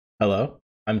Hello,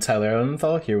 I'm Tyler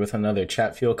Odenthal here with another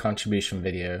Chatfuel contribution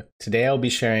video. Today I'll be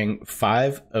sharing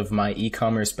 5 of my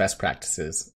e-commerce best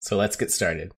practices, so let's get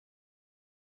started.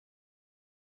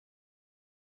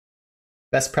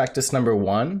 Best practice number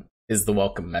 1 is the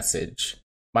welcome message.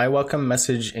 My welcome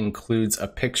message includes a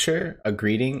picture, a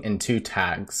greeting, and 2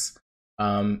 tags.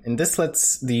 And this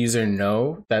lets the user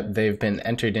know that they've been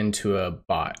entered into a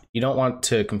bot. You don't want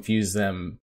to confuse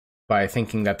them by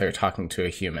thinking that they're talking to a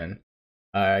human.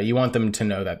 You want them to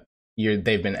know that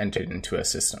they've been entered into a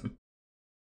system.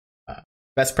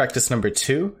 Best practice number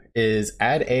 2 is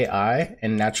add AI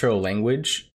and natural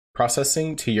language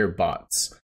processing to your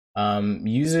bots.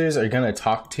 Users are going to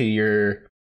talk to your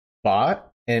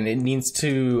bot and it needs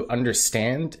to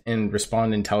understand and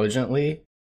respond intelligently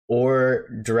or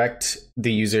direct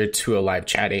the user to a live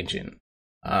chat agent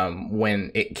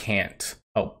when it can't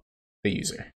help the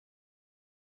user.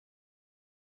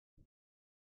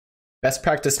 Best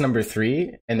practice number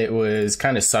 3, and it was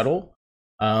kind of subtle,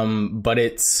 but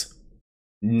it's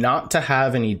not to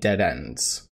have any dead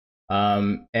ends.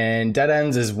 And dead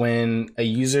ends is when a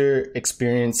user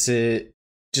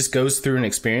just goes through an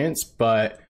experience,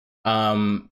 but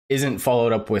isn't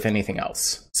followed up with anything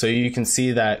else. So you can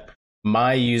see that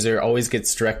my user always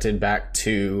gets directed back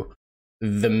to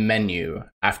the menu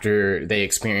after they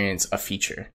experience a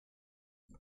feature.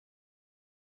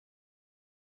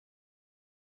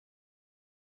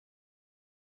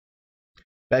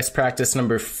 Best practice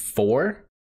number 4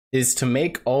 is to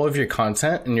make all of your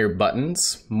content and your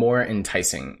buttons more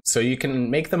enticing. So you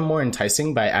can make them more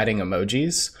enticing by adding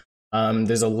emojis.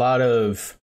 There's a lot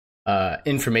of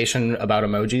information about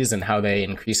emojis and how they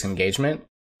increase engagement.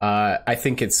 I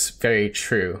think it's very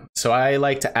true. So I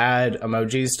like to add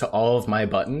emojis to all of my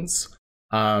buttons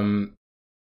to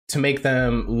make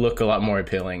them look a lot more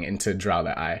appealing and to draw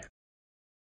the eye.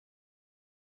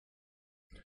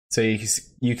 So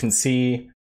you can see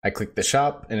I click the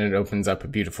shop and it opens up a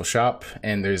beautiful shop,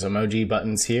 and there's emoji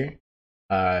buttons here.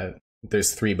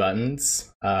 There's 3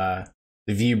 buttons. The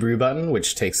view brew button,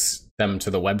 which takes them to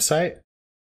the website.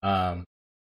 The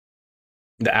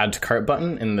add to cart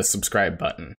button and the subscribe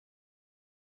button.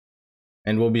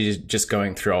 And we'll be just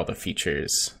going through all the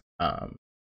features of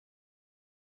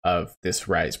this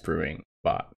Rise Brewing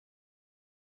bot.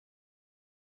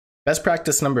 Best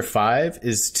practice number 5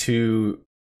 is to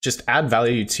just add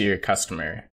value to your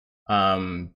customer.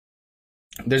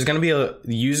 There's going to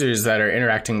be users that are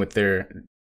interacting with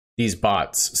these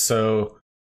bots. So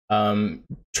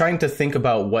trying to think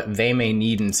about what they may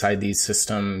need inside these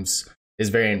systems is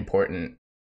very important.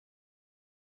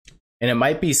 And it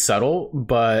might be subtle,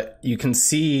 but you can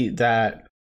see that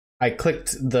I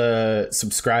clicked the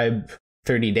subscribe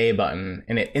 30-day button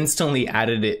and it instantly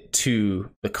added it to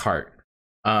the cart.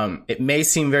 It may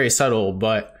seem very subtle,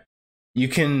 but you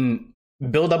can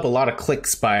build up a lot of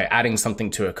clicks by adding something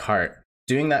to a cart.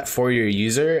 Doing that for your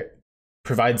user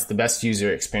provides the best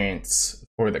user experience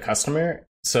for the customer.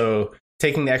 So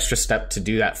taking the extra step to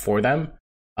do that for them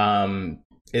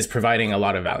is providing a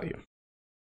lot of value.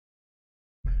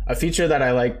 A feature that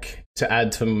I like to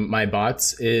add to my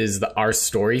bots is the Our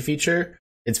Story feature.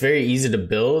 It's very easy to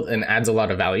build and adds a lot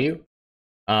of value.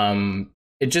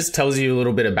 It just tells you a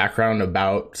little bit of background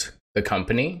about the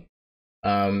company.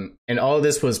 And all of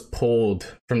this was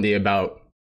pulled from the About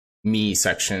Me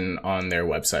section on their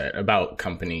website, About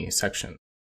Company section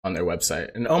on their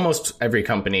website. And almost every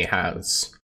company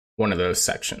has one of those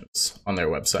sections on their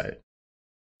website.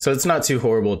 So it's not too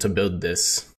horrible to build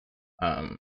this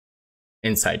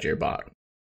inside your bot.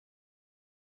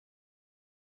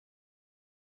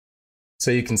 So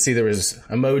you can see there was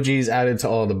emojis added to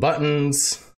all the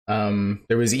buttons.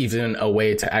 There was even a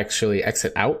way to actually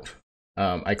exit out.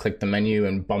 I clicked the menu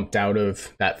and bumped out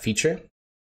of that feature.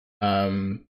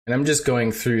 And I'm just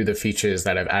going through the features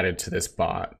that I've added to this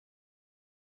bot.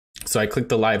 So I clicked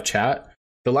the live chat.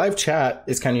 The live chat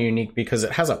is kind of unique because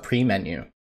it has a pre-menu.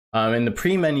 And the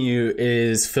pre-menu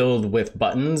is filled with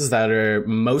buttons that are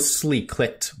mostly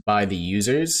clicked by the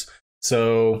users.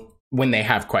 So when they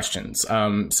have questions.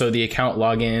 So the account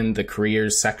login, the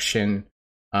careers section,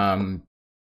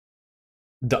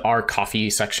 the Our Coffee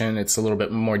section. It's a little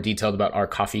bit more detailed about Our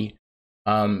Coffee.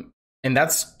 And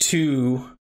that's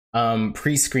to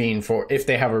pre-screen for if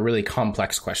they have a really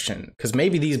complex question, because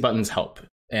maybe these buttons help.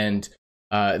 And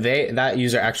that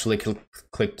user actually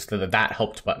clicked the That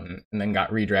Helped button and then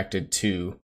got redirected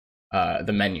to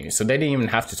the menu. So they didn't even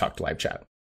have to talk to live chat.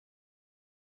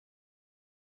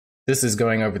 This is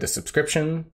going over the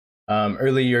subscription.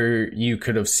 Earlier, you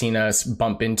could have seen us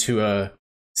bump into a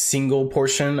single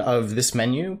portion of this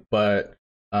menu, but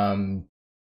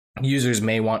users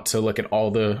may want to look at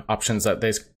all the options that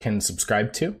they can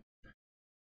subscribe to.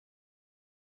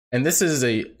 And this is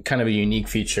a kind of a unique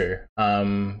feature.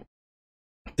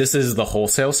 This is the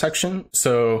wholesale section.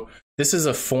 So this is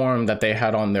a form that they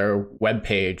had on their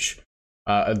webpage,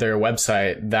 their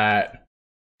website, that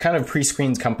kind of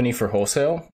pre-screens company for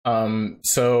wholesale.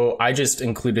 So I just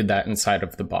included that inside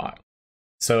of the bot.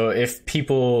 So if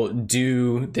people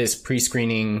do this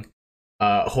pre-screening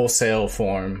wholesale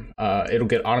form, it'll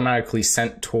get automatically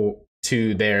sent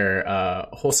to their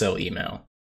wholesale email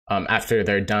after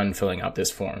they're done filling out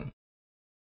this form.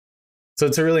 So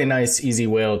it's a really nice, easy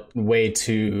way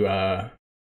to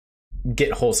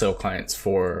get wholesale clients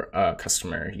for a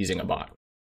customer using a bot.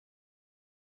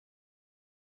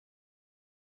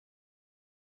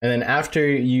 And then after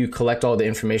you collect all the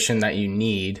information that you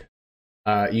need,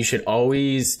 you should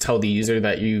always tell the user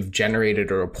that you've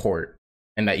generated a report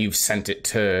and that you've sent it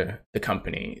to the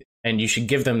company. And you should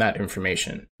give them that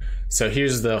information. So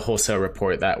here's the wholesale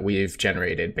report that we've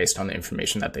generated based on the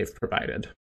information that they've provided.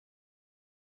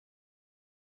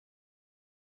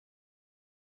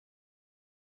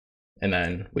 And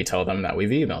then we tell them that we've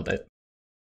emailed it.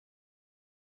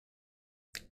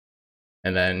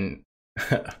 And then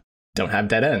don't have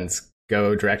dead ends.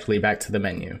 Go directly back to the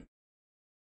menu.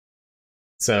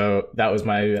 So that was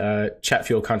my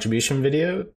Chatfuel contribution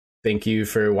video. Thank you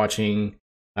for watching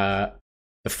the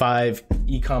 5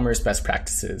 e-commerce best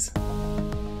practices.